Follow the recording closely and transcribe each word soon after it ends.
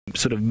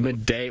sort of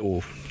midday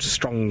or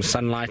strong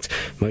sunlight.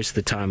 Most of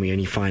the time we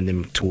only find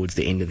them towards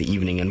the end of the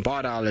evening, and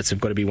barred owlets have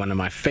got to be one of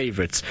my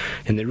favorites.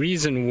 And the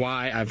reason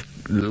why I've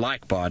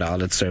liked barred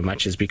owlets so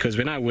much is because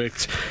when I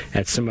worked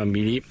at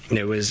Simbambili,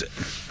 there was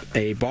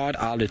a barred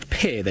owlet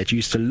pair that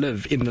used to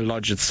live in the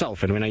lodge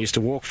itself, and when I used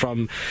to walk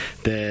from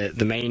the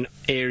main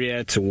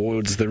area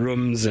towards the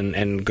rooms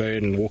and go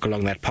and walk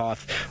along that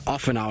path,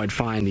 often I would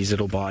find these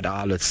little barred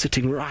owlets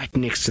sitting right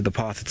next to the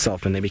path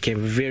itself, and they became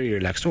very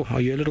relaxed. Oh,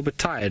 are you a little bit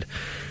tired?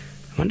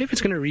 I wonder if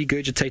it's going to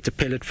regurgitate a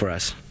pellet for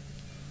us.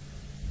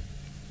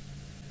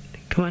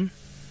 Come on.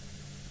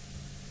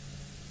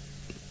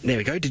 There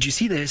we go. Did you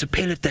see there's a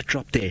pellet that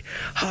dropped there?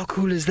 How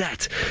cool is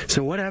that?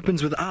 So what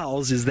happens with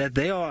owls is that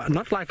they are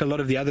not like a lot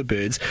of the other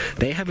birds.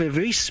 They have a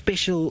very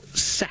special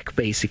sac,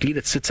 basically,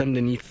 that sits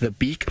underneath the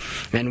beak.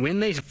 And when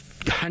they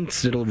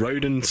hunt little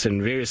rodents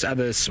and various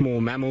other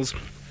small mammals,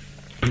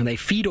 and they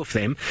feed off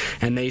them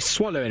and they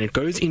swallow, and it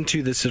goes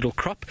into this little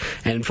crop,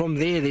 and from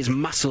there there's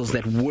muscles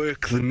that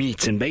work the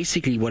meat, and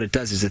basically what it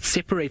does is it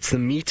separates the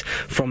meat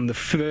from the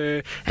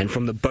fur and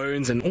from the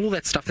bones and all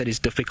that stuff that is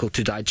difficult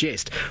to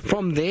digest.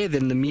 From there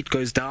then the meat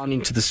goes down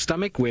into the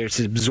stomach where it's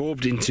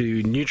absorbed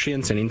into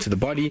nutrients and into the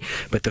body,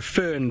 but the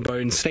fur and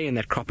bones stay in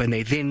that crop, and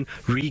they then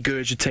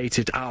regurgitate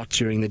it out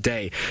during the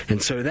day.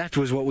 And so that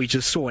was what we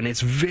just saw, and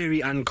it's very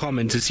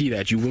uncommon to see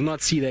that. You will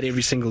not see that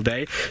every single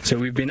day, so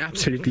we've been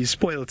absolutely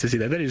spoiled to see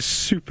that. That is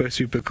super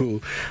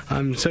cool.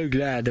 I'm so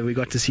glad that we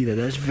got to see that.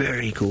 That's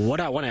very cool.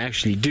 What I want to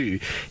actually do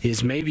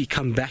is maybe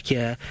come back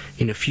here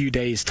in a few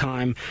days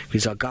time,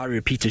 because our guy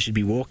repeater should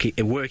be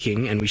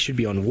working, and we should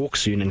be on walk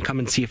soon, and come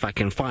and see if I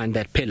can find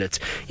that pellet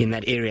in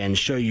that area and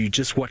show you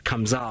just what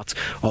comes out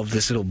of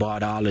this little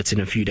barred owlet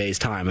in a few days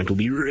time. It will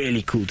be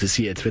really cool to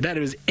see it. But that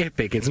was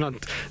epic. It's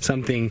not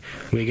something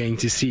we're going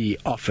to see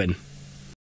often.